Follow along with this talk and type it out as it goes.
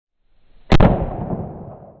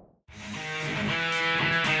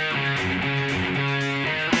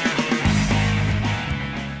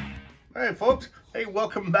folks. Hey,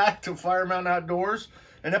 welcome back to Fire Mountain Outdoors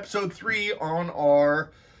and episode 3 on our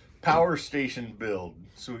power station build.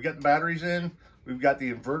 So we've got the batteries in, we've got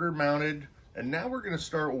the inverter mounted, and now we're going to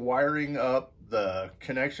start wiring up the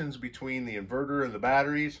connections between the inverter and the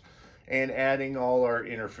batteries and adding all our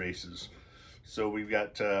interfaces. So we've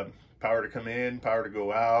got power to come in, power to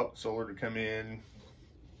go out, solar to come in,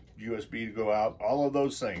 USB to go out, all of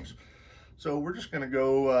those things. So we're just going to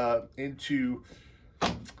go into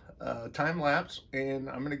time lapse, and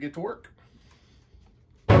I'm going to get to work.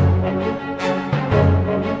 All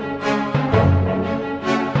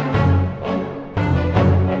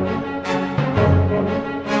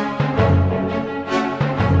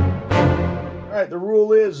right, the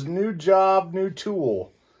rule is new job, new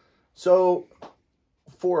tool. So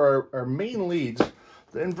for our main leads,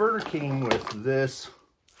 the inverter came with this.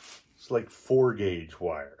 It's like 4-gauge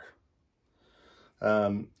wire.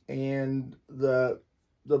 And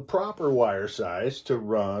the proper wire size to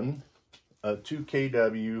run a 2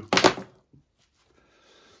 kW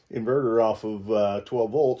inverter off of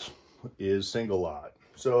 12 volts is single lot.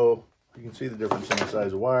 So you can see the difference in the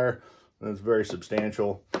size of wire, and it's very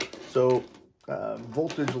substantial. So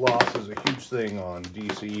voltage loss is a huge thing on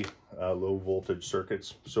DC low voltage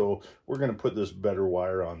circuits. So we're going to put this better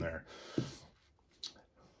wire on there.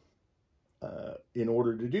 In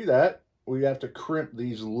order to do that, we have to crimp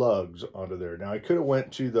these lugs onto there. Now, I could have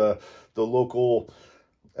went to the local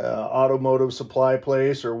automotive supply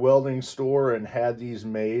place or welding store and had these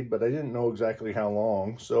made, but I didn't know exactly how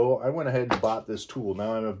long. So I went ahead and bought this tool.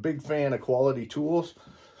 Now, I'm a big fan of quality tools,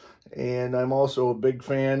 and I'm also a big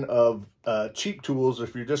fan of cheap tools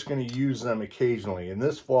if you're just going to use them occasionally. And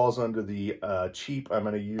this falls under the cheap, I'm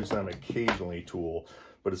going to use them occasionally tool.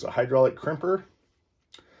 But it's a hydraulic crimper,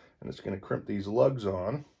 and it's going to crimp these lugs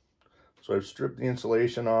on. So I've stripped the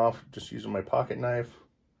insulation off just using my pocket knife.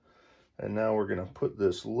 And now we're going to put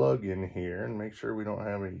this lug in here and make sure we don't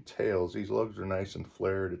have any tails. These lugs are nice and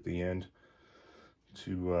flared at the end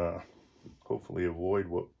to hopefully avoid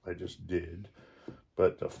what I just did.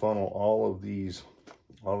 But to funnel all of these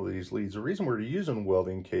leads. The reason we're using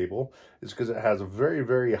welding cable is because it has a very,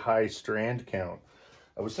 very high strand count.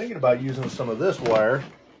 I was thinking about using some of this wire.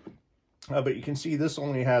 But you can see this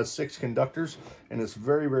only has 6 conductors, and it's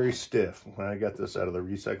very, very stiff. When I got this out of the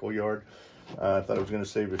recycle yard, I thought I was going to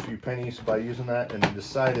save a few pennies by using that, and I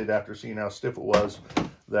decided after seeing how stiff it was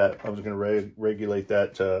that I was going to regulate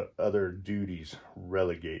that to other duties.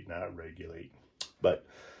 Relegate, not regulate. But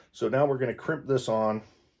so now we're going to crimp this on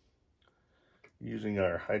using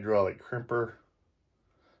our hydraulic crimper,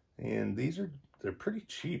 and they're pretty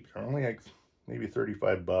cheap. They're only like maybe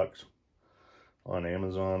 35 bucks. On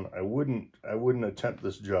Amazon. I wouldn't attempt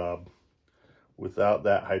this job without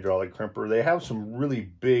that hydraulic crimper. They have some really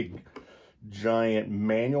big, giant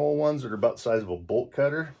manual ones that are about the size of a bolt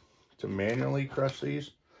cutter to manually crush these,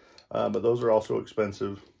 but those are also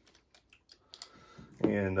expensive,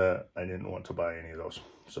 and I didn't want to buy any of those.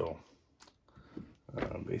 So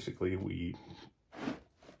basically we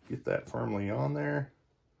get that firmly on there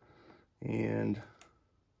and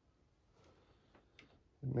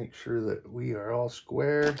make sure that we are all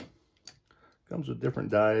square. Comes with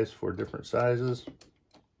different dies for different sizes.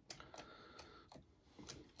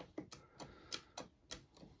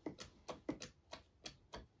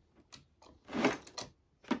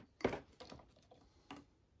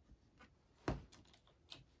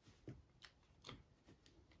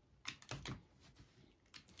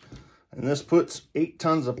 And this puts 8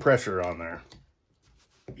 tons of pressure on there.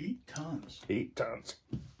 8 tons? 8 tons.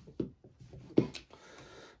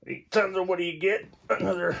 8 tons of what do you get?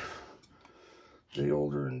 Another day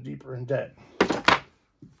older and deeper in debt.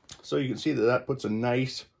 So you can see that puts a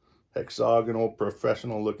nice hexagonal,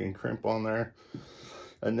 professional looking crimp on there.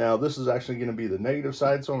 And now this is actually going to be the negative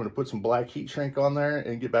side, so I'm going to put some black heat shrink on there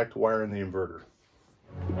and get back to wiring the inverter.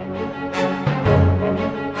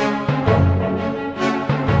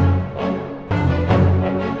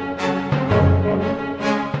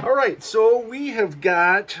 Right, so we have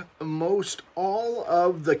got most all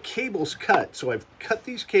of the cables cut. So I've cut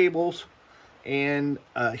these cables and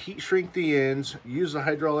heat shrink the ends, use the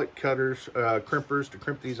hydraulic crimpers to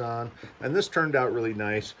crimp these on, and this turned out really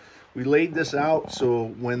nice. We laid this out so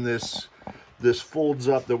when this folds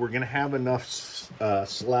up that we're going to have enough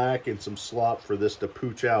slack and some slop for this to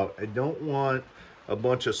pooch out. I don't want a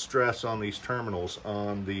bunch of stress on these terminals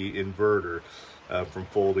on the inverter from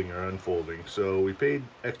folding or unfolding. So we paid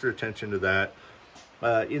extra attention to that.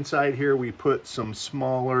 Inside here we put some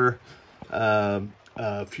smaller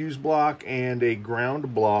fuse block and a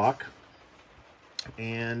ground block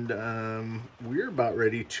and we're about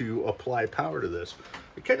ready to apply power to this.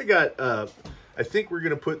 We kind of got, I think we're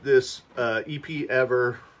going to put this EP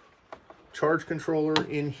Ever charge controller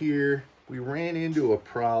in here. We ran into a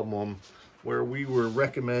problem where we were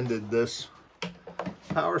recommended this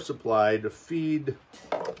power supply to feed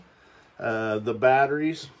the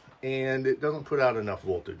batteries, and it doesn't put out enough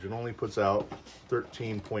voltage. It only puts out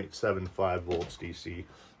 13.75 volts DC,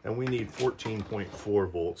 and we need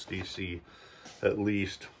 14.4 volts DC at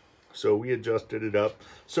least. So we adjusted it up.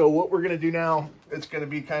 So what we're going to do now, it's going to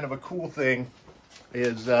be kind of a cool thing,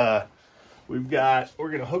 is we're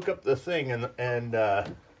going to hook up the thing,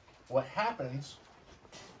 and what happens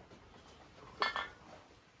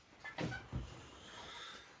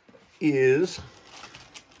is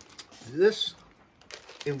this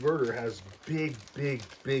inverter has big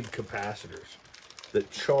capacitors that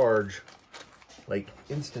charge like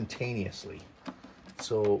instantaneously.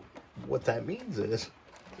 So what that means is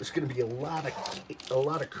there's going to be a lot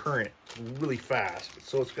of current really fast.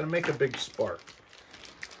 So it's going to make a big spark.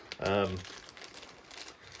 And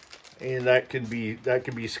that can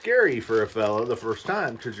be scary for a fella the first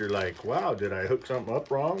time, because you're like, wow, did I hook something up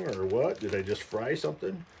wrong or what? Did I just fry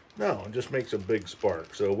something? No, it just makes a big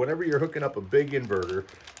spark. So whenever you're hooking up a big inverter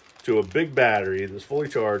to a big battery that's fully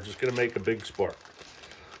charged, it's going to make a big spark.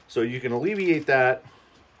 So you can alleviate that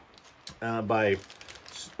by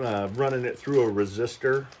running it through a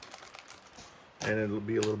resistor, and it'll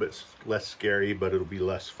be a little bit less scary, but it'll be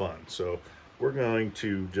less fun. So we're going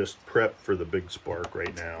to just prep for the big spark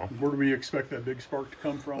right now. Where do we expect that big spark to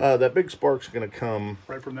come from? That big spark's going to come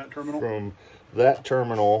right from that terminal? From that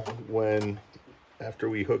terminal, after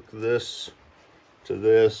we hook this to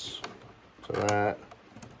that.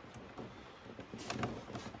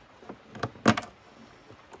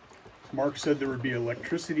 Mark said there would be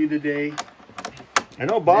electricity today. I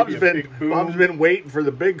know Bob's been waiting for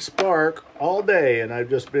the big spark all day, and I've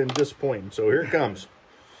just been disappointed. So here it comes.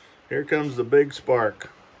 Here comes the big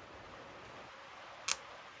spark.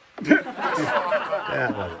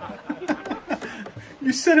 That wasn't.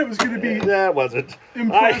 You said it was going to be. That wasn't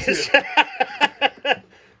impressive.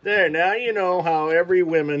 There, now you know how every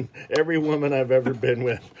woman I've ever been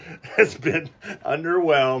with has been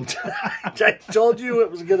underwhelmed. I told you it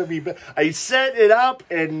was going to be. I set it up,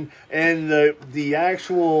 and the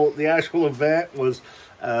actual event was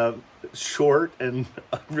short and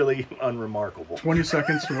really unremarkable. 20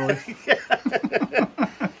 seconds, really.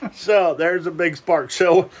 So there's a big spark.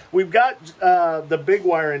 So we've got the big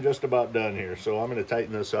wiring just about done here. So I'm going to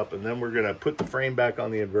tighten this up, and then we're going to put the frame back on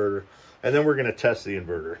the inverter, and then we're going to test the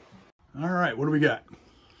inverter. All right, what do we got?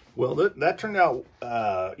 Well, that turned out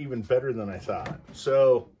even better than I thought.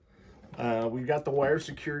 So we've got the wire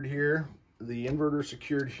secured here, the inverter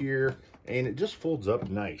secured here, and it just folds up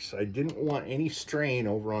nice. I didn't want any strain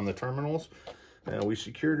over on the terminals. We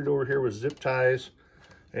secured it over here with zip ties,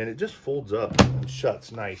 and it just folds up and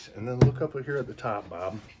shuts nice. And then look up here at the top,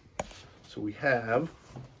 Bob. So we have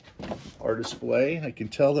our display. I can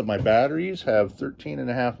tell that my batteries have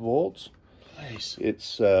 13.5 volts. Nice.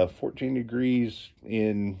 It's 14 degrees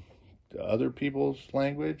in other people's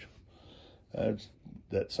language.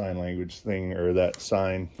 That sign language thing, or that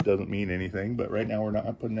sign, doesn't mean anything, but right now we're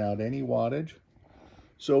not putting out any wattage.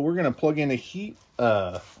 So we're going to plug in a heat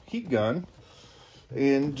gun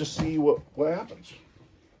and just see what happens.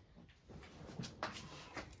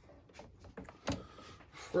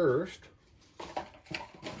 First,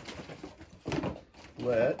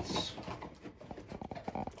 let's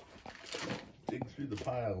dig through the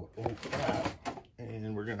pile of old crap,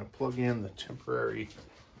 and we're going to plug in the temporary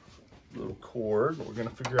little cord. We're going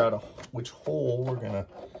to figure out which hole we're going to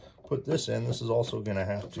put this in. This is also going to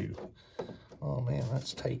have to, oh man,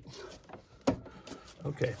 that's tight.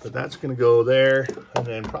 Okay, but that's going to go there, and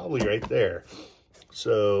then probably right there.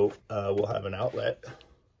 So we'll have an outlet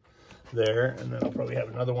there, and then I'll probably have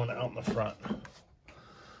another one out in the front.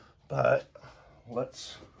 But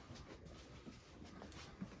let's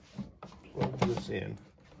plug this in.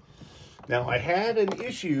 Now, I had an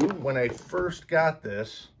issue when I first got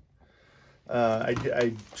this.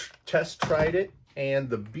 I test tried it, and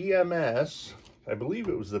the BMS, I believe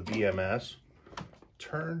it was the BMS,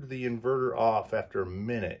 turned the inverter off after a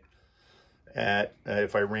minute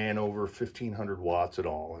if I ran over 1500 watts at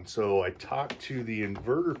all. And so I talked to the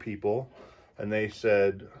inverter people, and they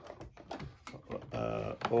said,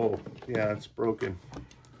 oh yeah, it's broken,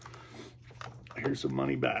 here's some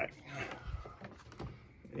money back.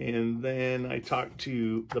 And then I talked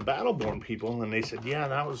to the Battleborn people, and they said,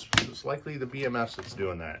 yeah, it's likely the BMS that's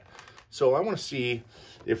doing that. So I want to see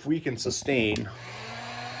if we can sustain.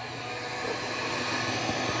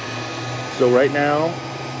 So right now,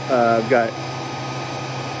 I've got,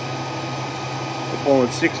 we're pulling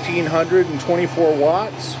 1,624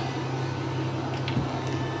 watts.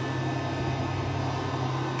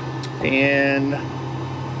 And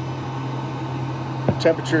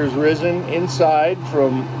temperature has risen inside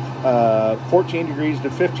from 14 degrees to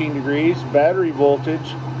 15 degrees. Battery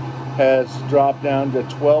voltage has dropped down to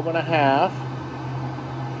 12.5.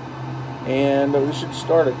 And we should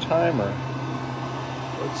start a timer.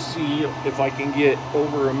 Let's see if I can get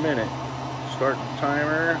over a minute. Start the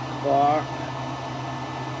timer, clock,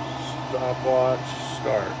 stopwatch,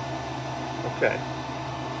 start. Okay.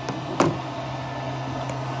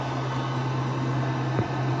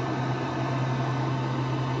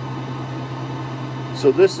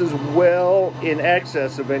 So this is well in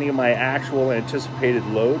excess of any of my actual anticipated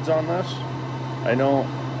loads on this. I know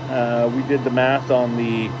we did the math on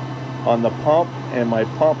the pump, and my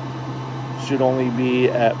pump should only be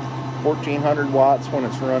at 1,400 watts when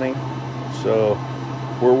it's running. So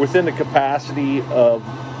we're within the capacity of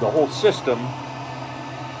the whole system,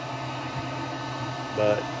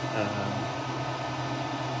 but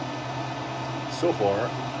so far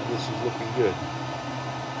this is looking good.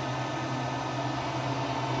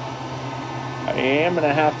 I am going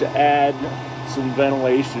to have to add some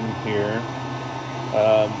ventilation here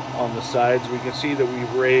on the sides. We can see that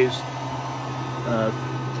we've raised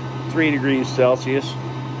 3 degrees Celsius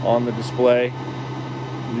on the display.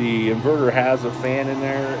 The inverter has a fan in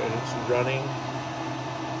there and it's running.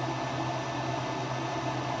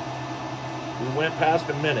 We went past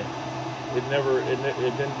a minute. It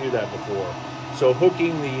didn't do that before. So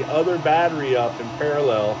hooking the other battery up in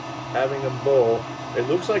parallel, having them both, it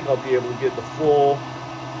looks like I'll be able to get the full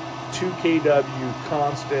 2 kW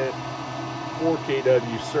constant 4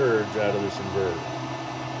 kW surge out of this inverter.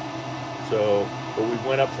 So, but we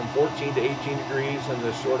went up from 14 to 18 degrees in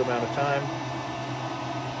this short amount of time.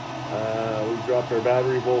 We've dropped our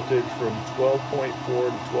battery voltage from 12.4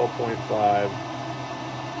 to 12.5,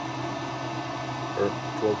 or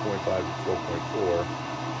 12.5 to 12.4.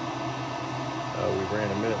 We ran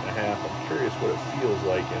a minute and a half. I'm curious what it feels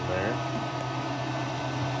like in there.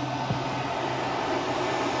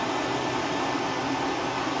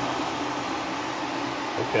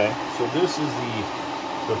 Okay, so this is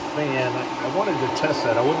the fan. I wanted to test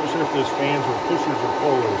that. I wasn't sure if those fans were pushers or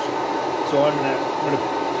pullers. So I'm gonna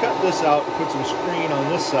cut this out and put some screen on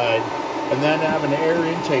this side, and then have an air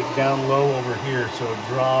intake down low over here, so it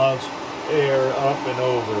draws air up and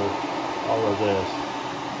over all of this.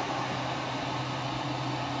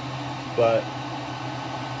 But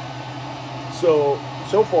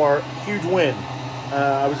so far, huge win.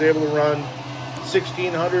 I was able to run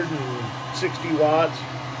 1,660 watts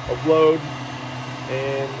of load,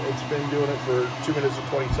 and it's been doing it for 2 minutes and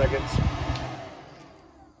 20 seconds.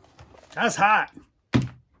 That's hot.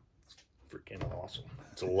 Freaking awesome.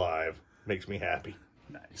 It's alive. Makes me happy.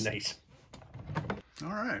 Nice. All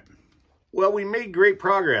right. Well, we made great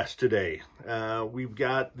progress today. We've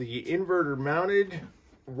got the inverter mounted,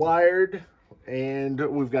 wired, and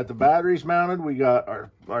we've got the batteries mounted. We got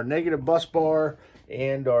our negative bus bar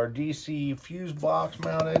and our DC fuse box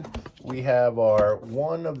mounted. We have our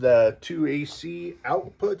one of the 2 AC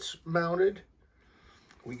outputs mounted.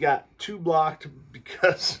 We got 2 blocked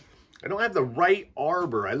because I don't have the right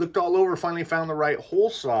arbor. I looked all over, finally found the right hole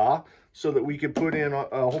saw so that we could put in a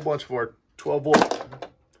whole bunch of our 12 volt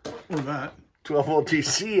 12 volt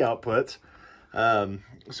DC outputs.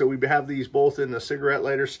 So we have these both in the cigarette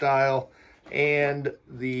lighter style and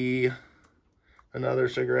another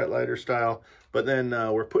cigarette lighter style. But then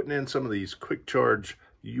we're putting in some of these quick charge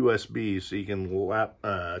USBs so you can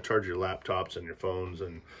charge your laptops and your phones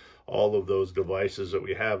and all of those devices that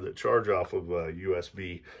we have that charge off of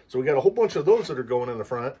USB. So we got a whole bunch of those that are going in the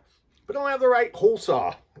front, but don't have the right hole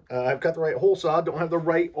saw. I've got the right hole saw, don't have the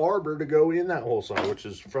right arbor to go in that hole saw, which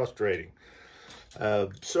is frustrating.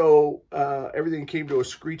 So everything came to a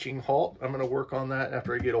screeching halt. I'm going to work on that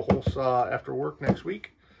after I get a hole saw after work next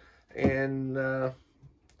week. And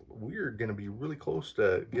we're going to be really close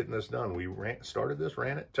to getting this done. We started this,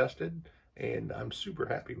 ran it, tested, and I'm super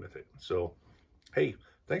happy with it. So, hey,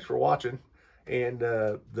 thanks for watching. And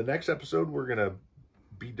the next episode, we're going to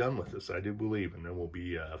be done with this, I do believe. And then we'll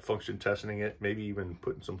be function testing it, maybe even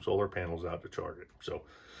putting some solar panels out to charge it. So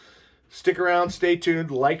stick around, stay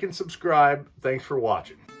tuned, like and subscribe. Thanks for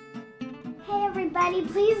watching. Hey everybody,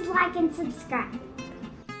 please like and subscribe.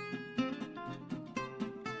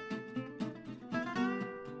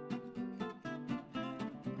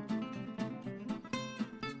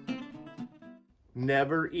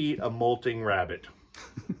 Never eat a molting rabbit.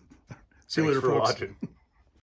 See you later, Thanks for folks. watching.